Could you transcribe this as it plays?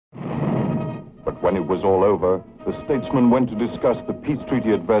When it was all over, the statesmen went to discuss the peace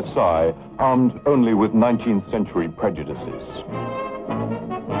treaty at Versailles, armed only with 19th century prejudices.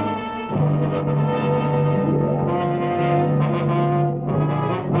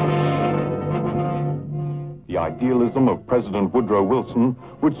 The idealism of President Woodrow Wilson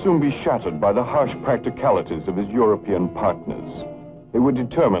would soon be shattered by the harsh practicalities of his European partners. They were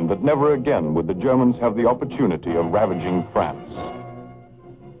determined that never again would the Germans have the opportunity of ravaging France.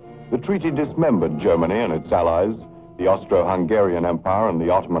 The treaty dismembered Germany and its allies, the Austro-Hungarian Empire and the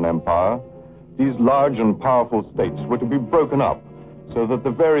Ottoman Empire. These large and powerful states were to be broken up so that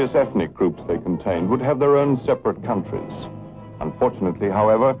the various ethnic groups they contained would have their own separate countries. Unfortunately,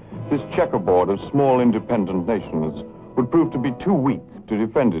 however, this checkerboard of small independent nations would prove to be too weak to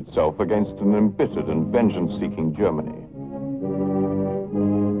defend itself against an embittered and vengeance-seeking Germany.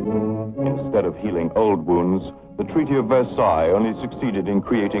 Instead of healing old wounds, the Treaty of Versailles only succeeded in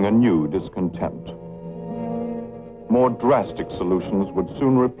creating a new discontent. More drastic solutions would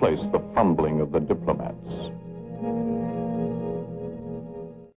soon replace the fumbling of the diplomats.